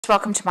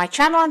Welcome to my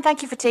channel and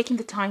thank you for taking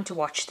the time to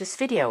watch this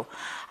video.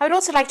 I would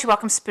also like to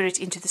welcome Spirit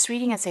into this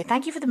reading and say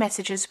thank you for the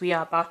messages we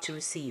are about to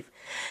receive.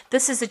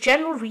 This is a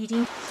general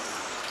reading.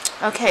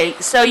 Okay,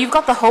 so you've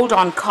got the hold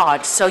on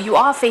card. So you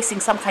are facing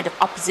some kind of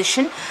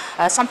opposition.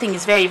 Something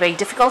is very, very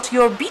difficult.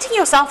 You're beating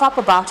yourself up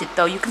about it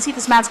though. You can see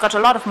this man's got a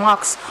lot of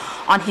marks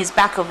on his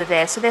back over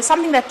there. So there's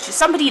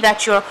somebody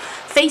that you're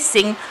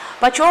facing,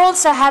 but you're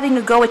also having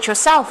a go at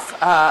yourself.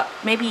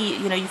 Maybe,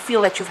 you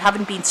feel that you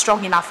haven't been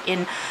strong enough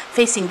in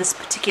facing this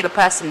particular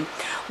person.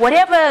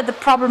 Whatever the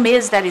problem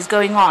is that is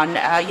going on,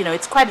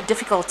 it's quite a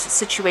difficult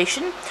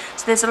situation.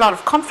 So there's a lot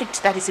of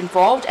conflict that is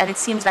involved, and it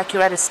seems like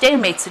you're at a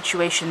stalemate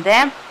situation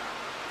there.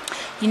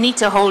 You need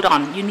to hold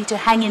on. You need to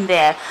hang in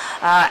there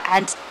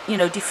and,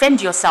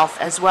 defend yourself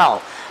as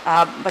well.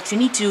 But you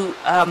need to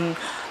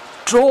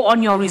draw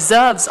on your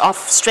reserves of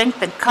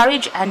strength and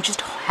courage and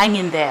just hang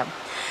in there.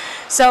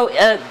 So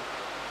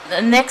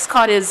the next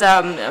card is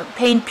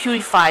Pain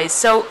Purifies.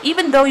 So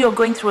even though you're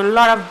going through a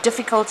lot of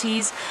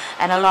difficulties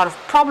and a lot of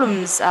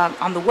problems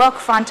on the work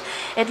front,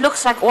 it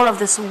looks like all of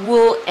this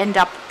will end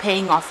up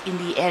paying off in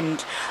the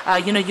end.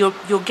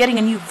 You're getting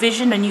a new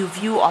vision, a new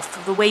view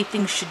of the way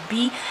things should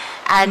be,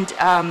 and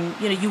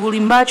you will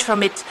emerge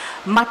from it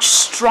much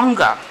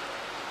stronger.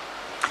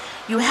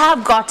 You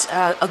have got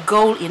a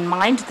goal in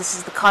mind. This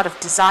is the card of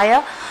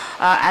desire,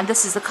 and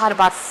this is the card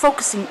about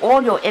focusing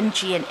all your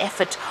energy and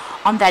effort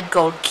on that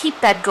goal. Keep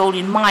that goal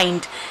in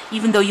mind.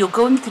 Even though you're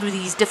going through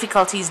these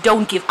difficulties,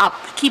 don't give up.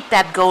 Keep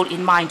that goal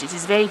in mind. It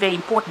is very, very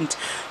important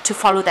to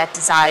follow that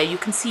desire. You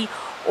can see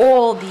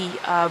all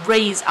the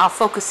rays are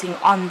focusing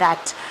on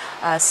that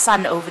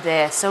sun over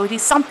there. So it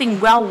is something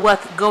well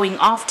worth going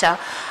after,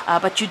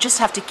 but you just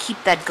have to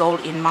keep that goal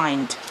in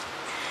mind.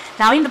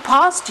 Now in the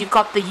past, you've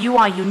got the You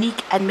Are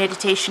Unique and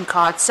Meditation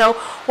card. So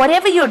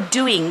whatever you're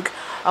doing,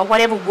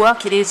 whatever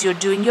work it is you're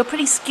doing, you're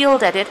pretty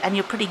skilled at it and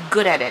you're pretty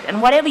good at it. And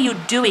whatever you're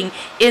doing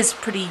is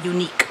pretty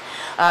unique.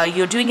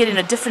 You're doing it in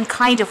a different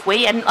kind of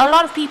way, and a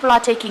lot of people are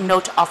taking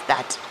note of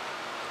that.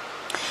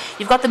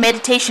 You've got the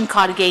meditation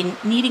card again,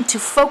 needing to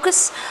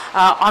focus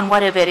on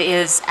whatever it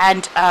is,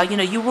 and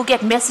you will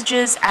get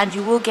messages and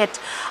you will get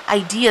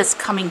ideas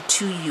coming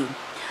to you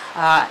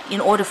in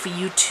order for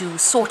you to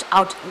sort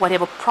out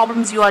whatever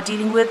problems you are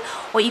dealing with,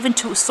 or even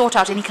to sort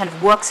out any kind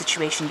of work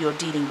situation you're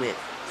dealing with.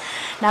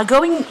 Now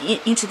going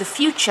into the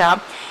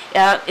future,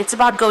 it's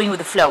about going with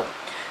the flow.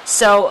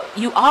 So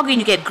you are going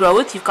to get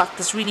growth. You've got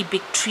this really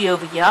big tree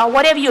over here.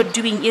 Whatever you're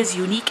doing is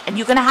unique, and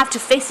you're going to have to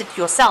face it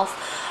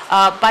yourself.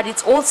 But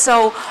it's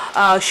also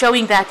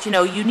showing that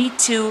you need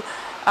to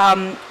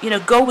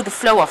go with the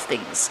flow of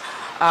things.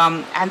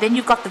 And then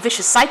you've got the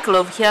vicious cycle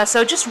over here.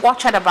 So just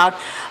watch out about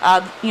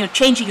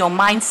changing your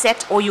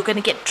mindset, or you're going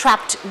to get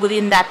trapped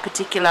within that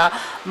particular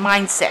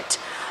mindset.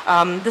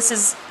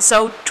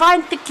 So try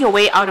and think your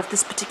way out of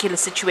this particular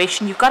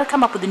situation. You've got to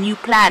come up with a new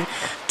plan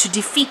to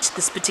defeat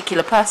this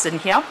particular person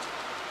here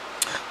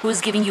who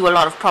is giving you a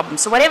lot of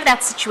problems. So whatever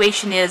that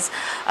situation is,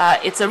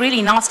 it's a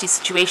really nasty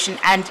situation,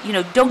 and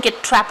don't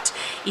get trapped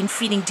in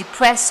feeling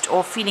depressed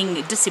or feeling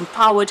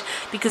disempowered,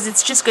 because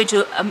it's just going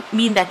to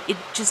mean that it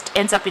just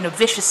ends up in a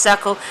vicious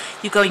circle.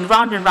 You're going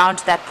round and round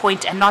to that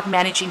point and not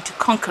managing to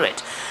conquer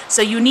it.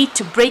 So you need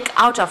to break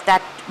out of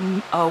that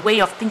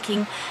way of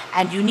thinking,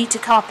 and you need to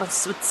come up with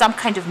some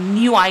kind of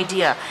new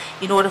idea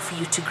in order for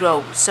you to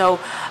grow. So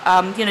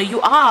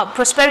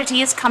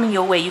prosperity is coming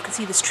your way. You can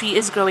see this tree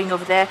is growing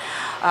over there.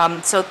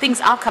 So things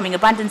are coming,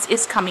 abundance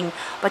is coming,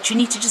 but you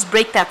need to just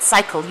break that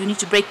cycle. You need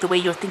to break the way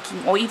you're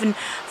thinking, or even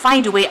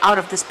find a way out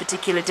of this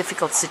particular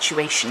difficult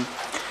situation.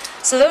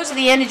 So those are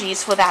the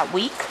energies for that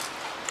week,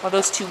 or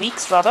those 2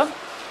 weeks rather.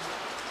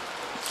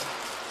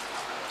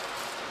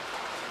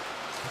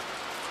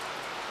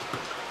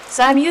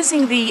 So I'm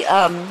using the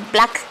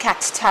Black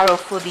Cat Tarot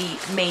for the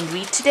main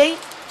read today.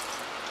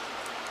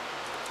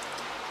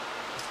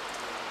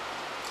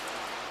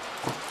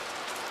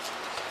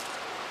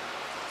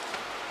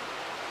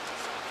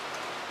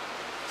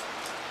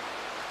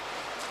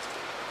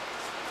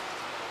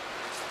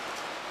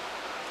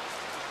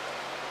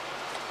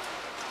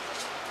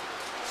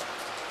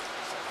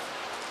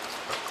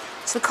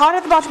 So the card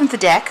at the bottom of the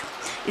deck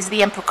is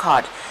the Emperor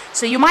card.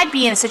 So you might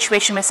be in a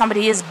situation where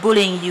somebody is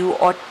bullying you,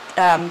 or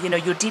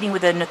you're dealing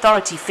with an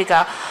authority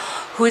figure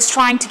who is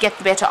trying to get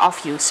the better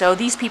of you. So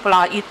these people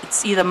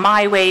it's either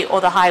my way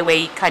or the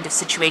highway kind of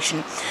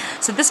situation.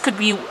 So this could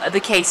be the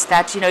case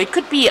that it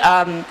could be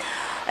an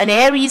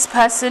Aries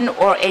person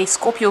or a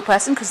Scorpio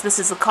person, because this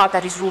is a card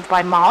that is ruled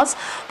by Mars,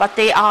 but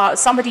they are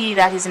somebody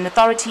that is in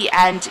authority,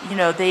 and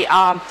they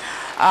are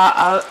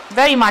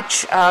very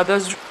much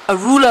a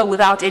ruler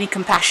without any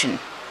compassion.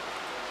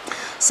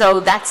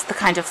 So that's the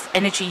kind of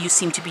energy you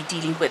seem to be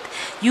dealing with.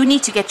 You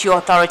need to get your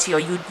authority,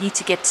 or you need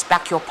to get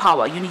back your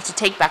power. You need to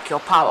take back your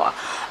power.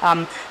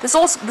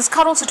 This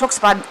card also talks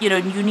about you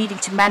needing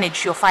to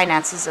manage your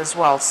finances as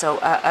well. So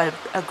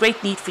a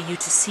great need for you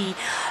to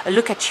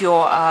look at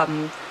your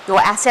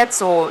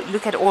assets, or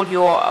look at all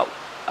your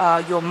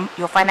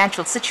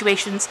financial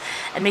situations,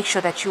 and make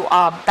sure that you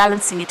are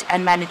balancing it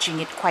and managing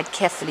it quite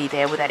carefully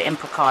there with that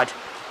Emperor card.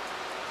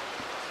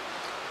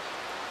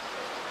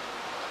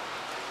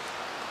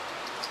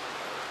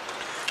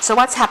 So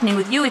what's happening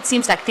with you? It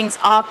seems like things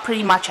are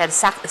pretty much at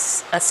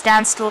a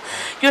standstill.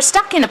 You're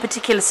stuck in a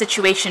particular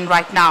situation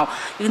right now.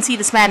 You can see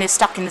this man is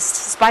stuck in this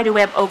spider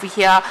web over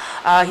here.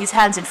 His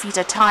hands and feet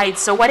are tied.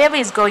 So whatever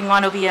is going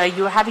on over here,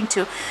 you're having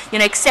to,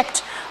 accept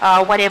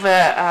whatever,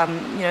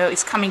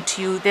 is coming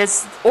to you.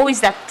 There's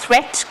always that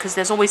threat, because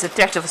there's always a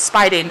threat of a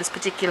spider in this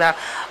particular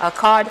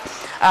card.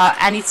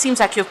 And it seems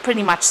like you're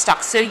pretty much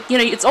stuck. So,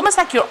 it's almost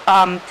like you're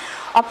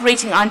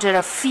operating under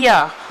a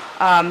fear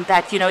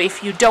that,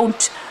 if you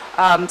don't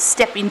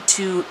step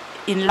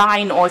in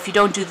line, or if you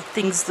don't do the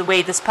things the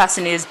way this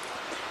person is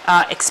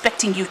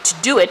expecting you to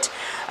do it,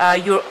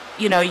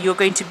 you're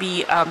going to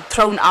be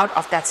thrown out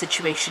of that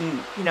situation.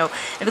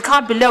 In the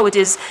card below, it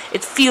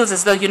feels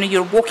as though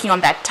you're walking on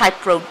that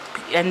tightrope,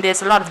 and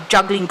there's a lot of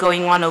juggling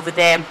going on over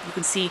there. You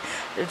can see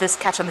this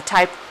cat on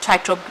the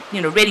tightrope,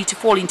 ready to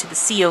fall into the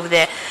sea over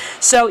there.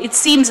 So it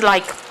seems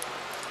like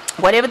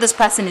whatever this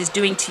person is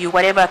doing to you,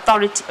 whatever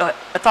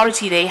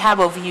authority they have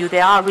over you, they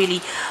are really,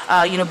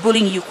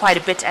 bullying you quite a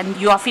bit, and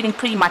you are feeling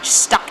pretty much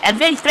stuck and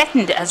very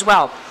threatened as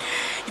well.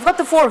 You've got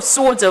the Four of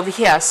Swords over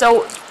here,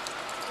 so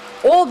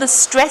all the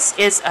stress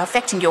is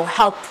affecting your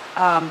health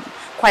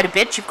quite a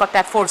bit. You've got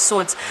that Four of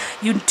Swords.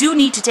 You do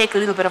need to take a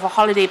little bit of a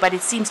holiday, but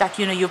it seems like,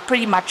 you're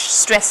pretty much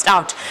stressed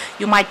out.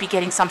 You might be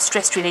getting some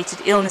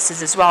stress-related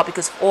illnesses as well,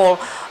 because of all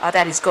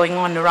that is going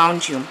on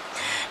around you.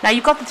 Now,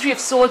 you've got the Three of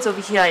Swords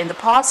over here in the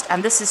past,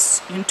 and this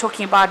is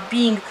talking about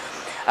being,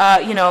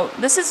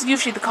 this is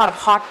usually the card of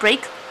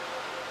heartbreak.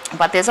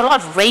 But there's a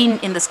lot of rain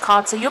in this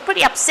card, so you're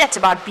pretty upset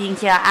about being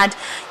here, and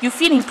you're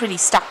feeling pretty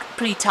stuck,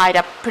 pretty tied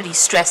up, pretty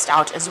stressed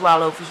out as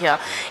well over here.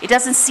 It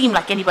doesn't seem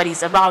like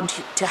anybody's around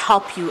you to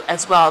help you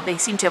as well. They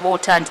seem to have all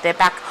turned their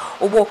back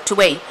or walked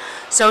away.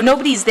 So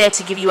nobody's there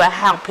to give you a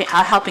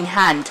helping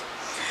hand.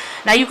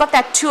 Now, you've got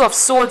that Two of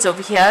Swords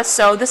over here,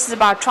 so this is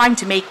about trying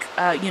to make,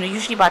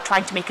 usually about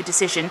trying to make a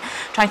decision,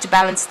 trying to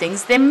balance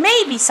things. There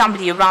may be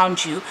somebody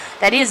around you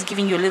that is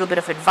giving you a little bit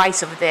of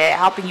advice over there,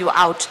 helping you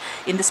out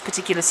in this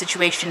particular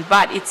situation,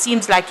 but it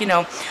seems like,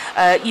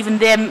 even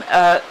them,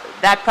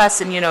 that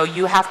person,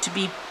 you have to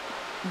be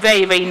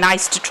very, very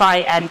nice to try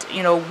and,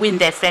 win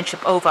their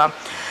friendship over.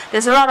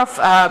 There's a lot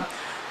of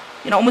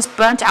almost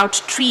burnt out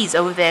trees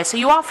over there, so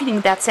you are feeling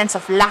that sense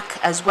of lack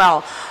as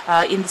well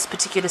in this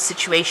particular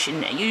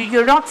situation.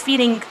 You're not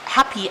feeling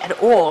happy at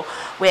all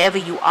wherever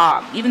you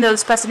are, even though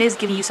this person is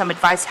giving you some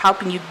advice,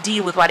 helping you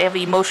deal with whatever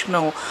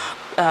emotional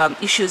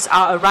issues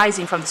are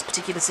arising from this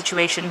particular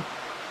situation.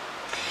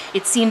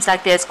 It seems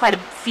like there's quite a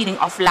feeling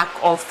of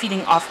lack, or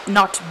feeling of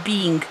not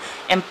being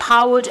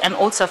empowered, and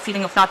also a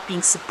feeling of not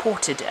being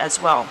supported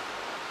as well.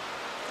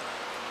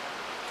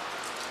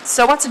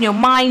 So what's in your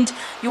mind?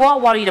 You are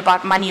worried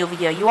about money over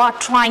here. You are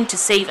trying to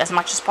save as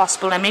much as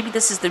possible, and maybe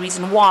this is the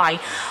reason why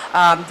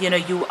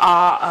you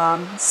are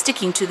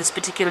sticking to this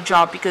particular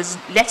job, because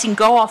letting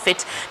go of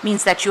it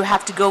means that you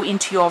have to go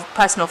into your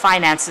personal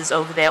finances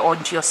over there, or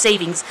into your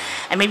savings.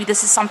 And maybe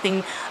this is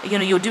something,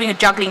 you're doing a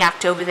juggling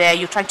act over there.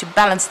 You're trying to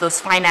balance those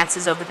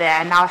finances over there,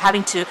 and now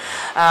having to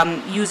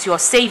use your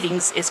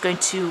savings is going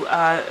to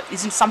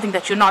is something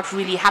that you're not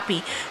really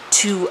happy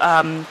to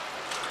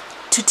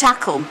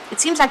tackle. It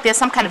seems like there's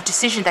some kind of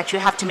decision that you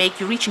have to make.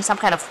 You're reaching some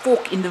kind of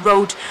fork in the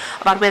road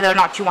about whether or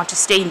not you want to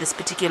stay in this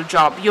particular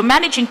job. You're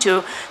managing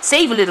to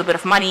save a little bit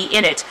of money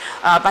in it,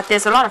 but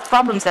there's a lot of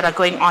problems that are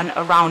going on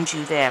around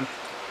you there.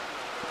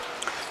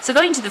 So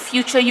going to the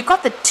future, you've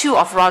got the Two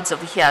of Rods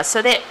over here.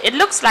 So it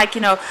looks like,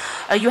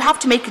 you have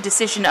to make a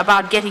decision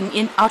about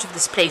getting out of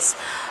this place.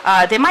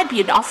 There might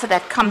be an offer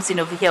that comes in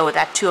over here with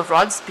that Two of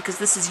Rods, because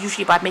this is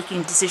usually about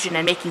making a decision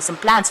and making some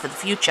plans for the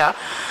future.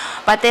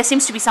 But there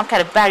seems to be some kind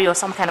of barrier or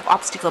some kind of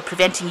obstacle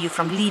preventing you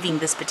from leaving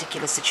this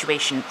particular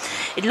situation.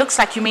 It looks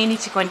like you may need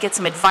to go and get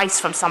some advice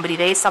from somebody.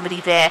 There is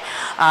somebody there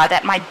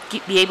that might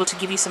be able to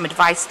give you some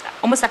advice,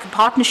 almost like a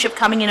partnership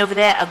coming in over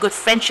there, a good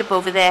friendship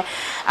over there,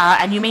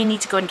 and you may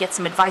need to go and get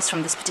some advice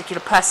from this particular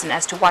person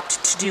as to what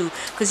to do,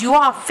 because you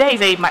are very,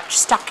 very much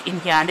stuck in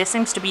here, and there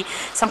seems to be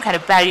some kind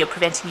of barrier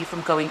preventing you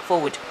from going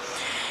forward.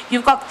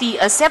 You've got the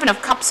Seven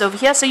of Cups over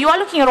here, so you are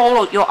looking at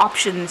all your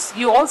options.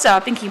 You also are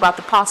thinking about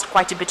the past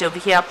quite a bit over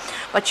here,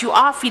 but you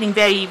are feeling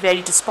very,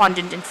 very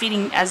despondent and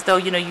feeling as though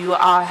you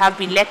have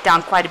been let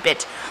down quite a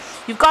bit.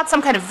 You've got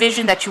some kind of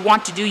vision that you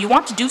want to do. You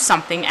want to do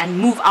something and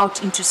move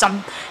out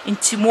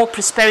into more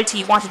prosperity.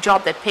 You want a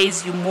job that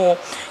pays you more.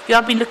 You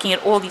have been looking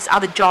at all these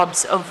other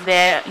jobs over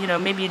there,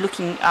 maybe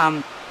looking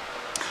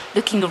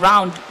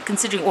around,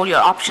 considering all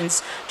your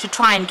options to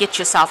try and get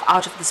yourself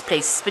out of this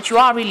place. But you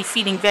are really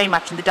feeling very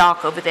much in the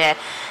dark over there,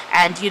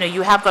 and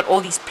you have got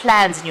all these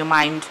plans in your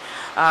mind.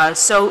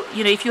 So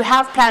if you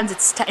have plans,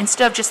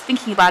 instead of just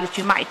thinking about it,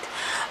 you might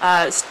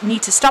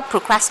need to stop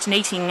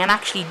procrastinating and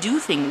actually do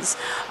things.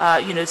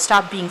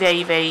 Start being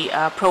very, very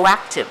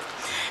proactive.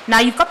 Now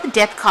you've got the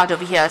Death card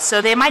over here,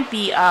 so there might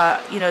be,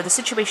 the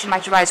situation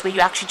might arise where you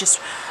actually just,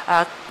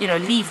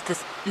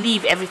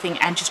 leave everything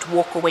and just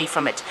walk away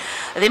from it.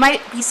 There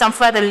might be some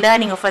further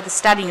learning or further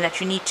studying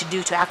that you need to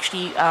do to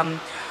actually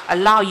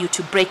allow you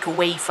to break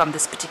away from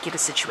this particular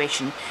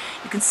situation.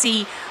 You can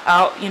see,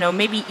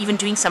 maybe even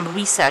doing some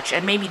research,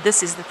 and maybe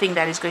this is the thing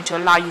that is going to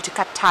allow you to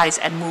cut ties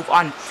and move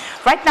on.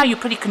 Right now you're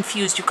pretty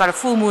confused. You've got a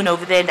full moon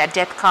over there in that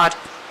Death card.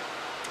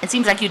 It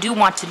seems like you do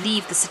want to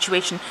leave the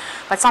situation,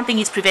 but something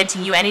is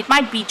preventing you, and it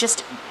might be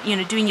just,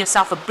 doing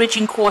yourself a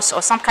bridging course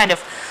or some kind of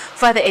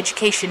further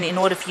education in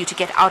order for you to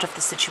get out of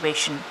the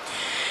situation.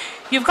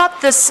 You've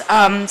got this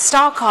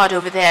Star card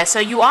over there, so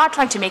you are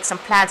trying to make some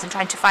plans and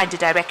trying to find a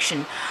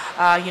direction.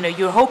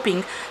 You're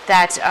hoping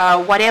that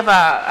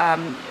whatever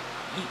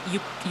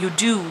you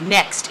do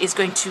next is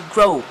going to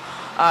grow.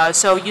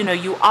 So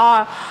you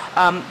are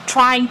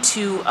trying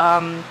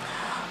to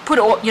put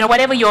all,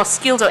 whatever your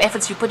skills or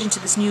efforts you put into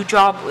this new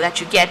job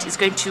that you get is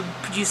going to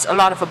produce a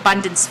lot of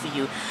abundance for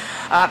you.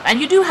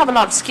 And you do have a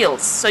lot of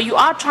skills, so you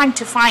are trying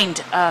to find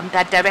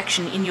that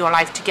direction in your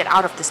life to get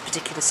out of this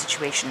particular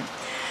situation.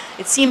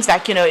 It seems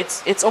like,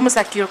 it's almost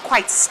like you're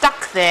quite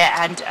stuck there,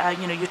 and,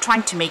 you're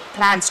trying to make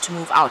plans to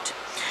move out.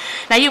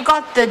 Now you've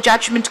got the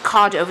Judgment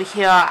card over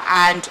here,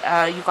 and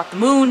you've got the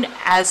Moon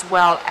as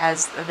well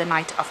as the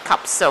Knight of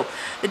Cups. So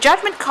the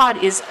Judgment card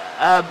is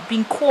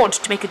being called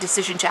to make a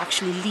decision to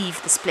actually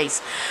leave this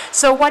place.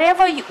 So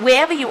wherever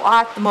you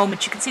are at the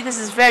moment, you can see this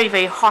is very,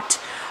 very hot.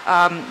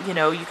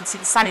 You can see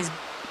the sun is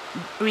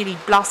really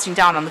blasting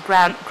down on the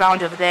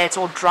ground over there. It's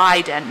all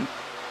dried, and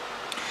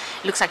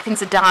it looks like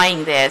things are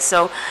dying there.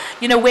 So,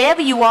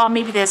 wherever you are,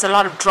 maybe there's a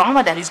lot of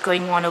drama that is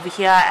going on over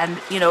here, and,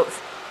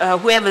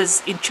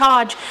 whoever's in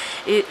charge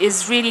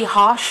is really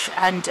harsh,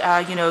 and,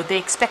 they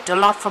expect a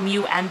lot from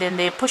you, and then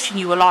they're pushing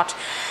you a lot.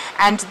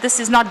 And this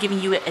is not giving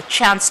you a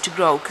chance to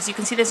grow, because you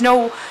can see there's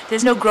no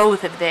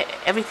growth over there.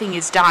 Everything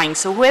is dying.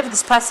 So whoever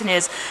this person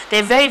is,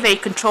 they're very, very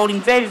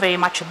controlling, very, very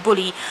much a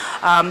bully.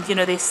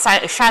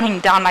 They're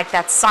shining down like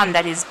that sun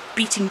that is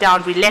beating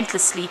down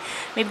relentlessly.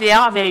 Maybe they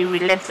are a very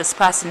relentless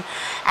person,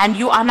 and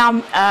you are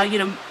now,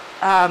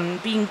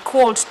 being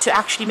called to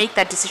actually make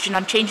that decision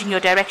on changing your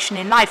direction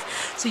in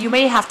life. So you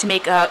may have to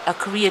make a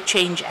career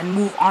change and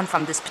move on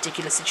from this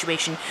particular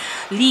situation.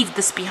 Leave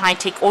this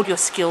behind, take all your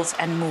skills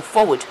and move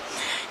forward.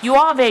 You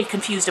are very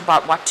confused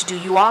about what to do.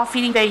 You are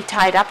feeling very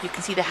tied up. You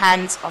can see the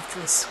hands of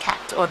this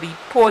cat, or the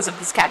paws of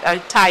this cat, are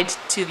tied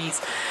to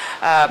these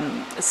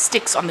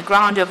sticks on the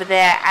ground over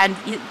there. And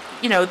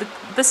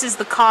this is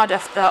the card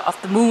of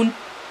the Moon,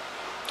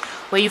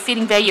 where you're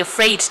feeling very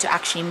afraid to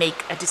actually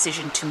make a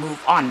decision to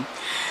move on.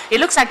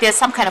 It looks like there's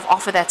some kind of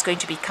offer that's going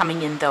to be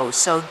coming in though.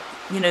 So,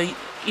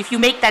 if you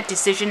make that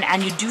decision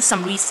and you do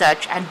some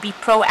research and be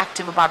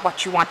proactive about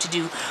what you want to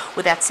do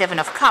with that Seven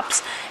of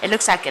Cups, it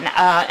looks like an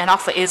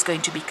offer is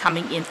going to be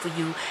coming in for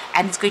you,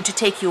 and it's going to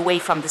take you away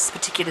from this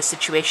particular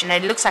situation.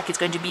 And it looks like it's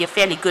going to be a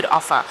fairly good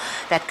offer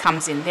that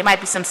comes in. There might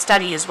be some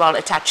study as well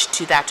attached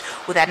to that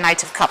with that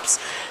Knight of Cups.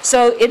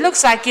 So it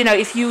looks like,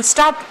 if you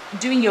start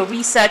doing your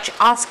research,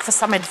 ask for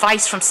some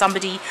advice from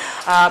somebody,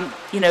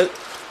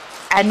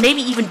 and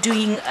maybe even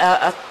doing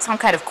some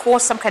kind of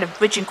course, some kind of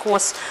bridging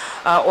course,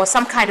 or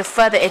some kind of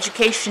further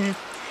education,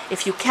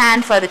 if you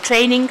can, further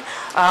training.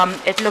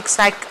 It looks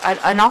like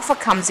an offer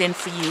comes in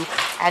for you,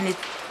 and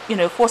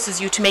it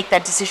forces you to make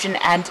that decision.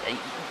 And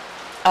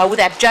with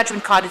that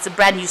Judgment card, it's a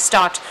brand new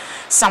start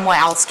somewhere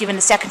else, given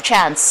a second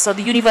chance. So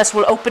the universe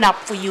will open up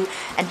for you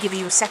and give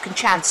you a second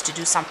chance to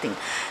do something.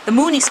 The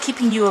Moon is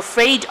keeping you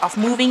afraid of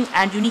moving,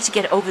 and you need to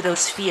get over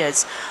those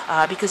fears,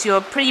 because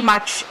you're pretty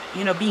much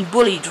being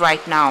bullied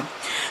right now.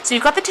 So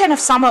you've got the Ten of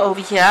Summer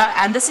over here,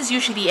 and this is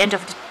usually the end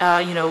of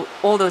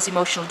all those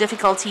emotional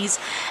difficulties,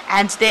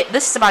 and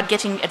this is about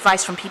getting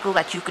advice from people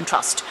that you can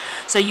trust.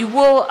 So you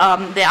will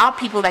there are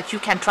people that you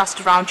can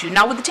trust around you.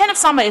 Now with the Ten of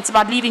Summer, it's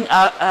about leaving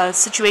a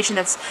situation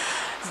that's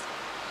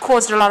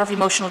caused a lot of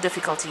emotional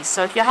difficulties.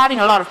 So if you're having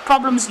a lot of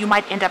problems, you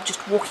might end up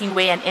just walking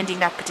away and ending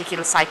that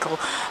particular cycle.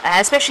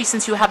 Especially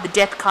since you have the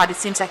Death card, it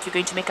seems like you're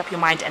going to make up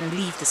your mind and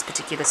leave this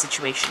particular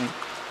situation.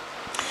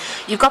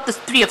 You've got the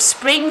Three of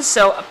Spring,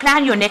 so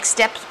plan your next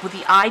steps with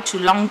the eye to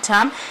long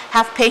term.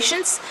 Have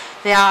patience.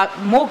 There are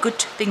more good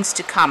things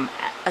to come.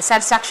 A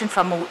satisfaction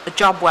from a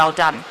job well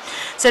done.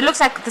 So it looks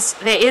like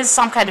there is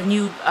some kind of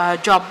new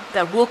job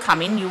that will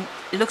come in.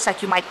 It looks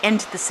like you might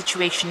end the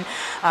situation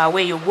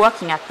where you're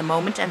working at the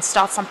moment and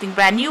start something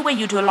brand new where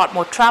you do a lot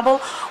more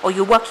travel, or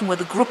you're working with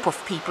a group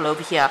of people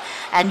over here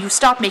and you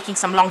start making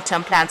some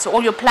long-term plans. So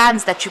all your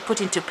plans that you put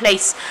into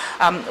place,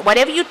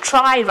 whatever you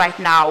try right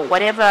now,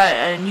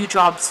 whatever new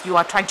jobs you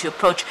are trying to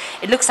approach,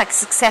 it looks like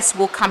success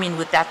will come in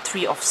with that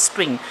Three of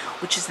Spring,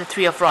 which is the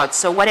Three of Rods.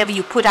 So whatever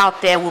you put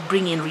out there will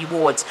bring in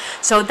rewards.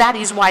 So that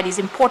is why it is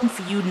important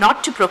for you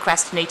not to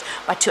procrastinate,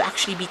 but to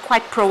actually be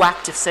quite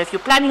proactive. So if you're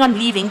planning on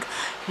leaving,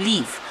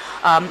 leave.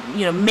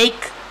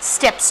 Make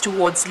steps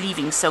towards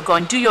leaving. So go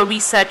and do your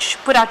research,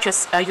 put out your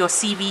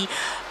CV,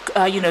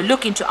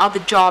 look into other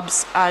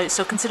jobs.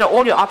 So consider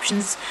all your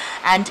options,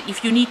 and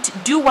if you need to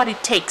do what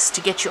it takes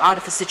to get you out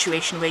of a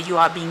situation where you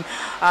are being,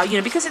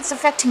 because it's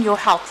affecting your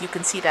health. You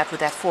can see that with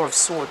that Four of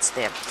Swords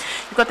there.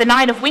 You've got the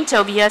Nine of Winter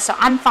over here, so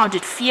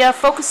unfounded fear,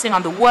 focusing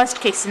on the worst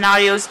case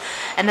scenarios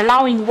and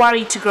allowing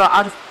worry to grow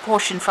out of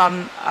proportion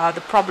from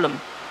the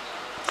problem.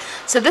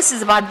 So this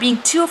is about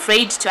being too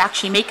afraid to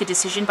actually make a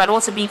decision, but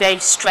also being very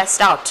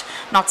stressed out,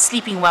 not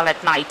sleeping well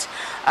at night.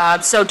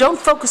 So don't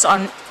focus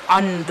on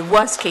the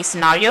worst case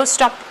scenario.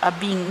 Stop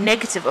being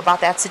negative about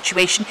that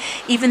situation.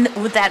 Even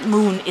with that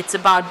moon, it's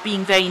about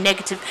being very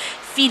negative,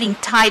 feeling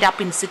tied up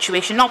in the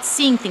situation, not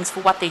seeing things for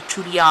what they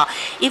truly are.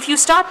 If you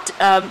start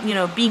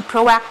being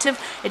proactive,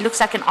 it looks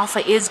like an offer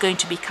is going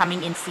to be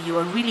coming in for you,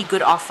 a really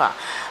good offer.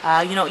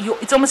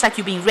 It's almost like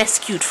you're being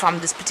rescued from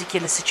this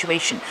particular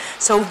situation.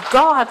 So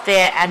go out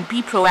there and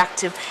be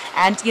proactive,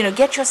 and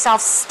get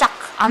yourself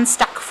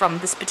unstuck from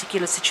this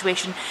particular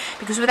situation,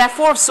 because with that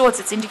Four of Swords,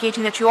 it's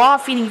indicating that you are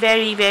feeling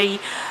very, very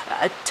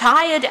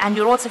tired, and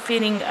you're also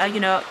feeling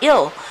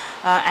ill,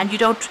 and you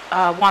don't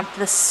want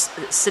this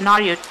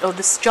scenario or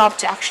this job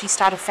to actually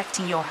start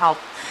affecting your health.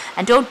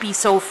 And don't be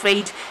so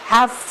afraid.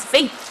 Have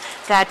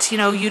faith that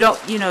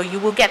you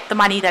will get the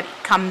money that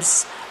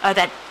comes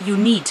that you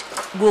need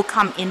will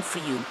come in for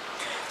you.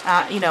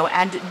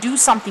 And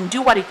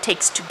do what it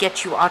takes to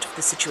get you out of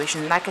the situation.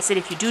 And like I said,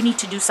 if you do need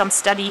to do some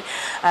study,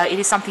 it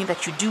is something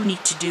that you do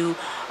need to do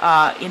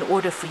in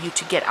order for you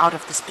to get out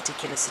of this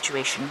particular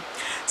situation.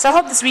 So I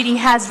hope this reading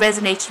has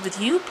resonated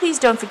with you. Please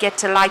don't forget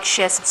to like,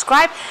 share,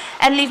 subscribe,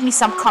 and leave me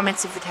some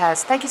comments if it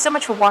has. Thank you so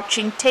much for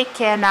watching. Take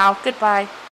care now. Goodbye.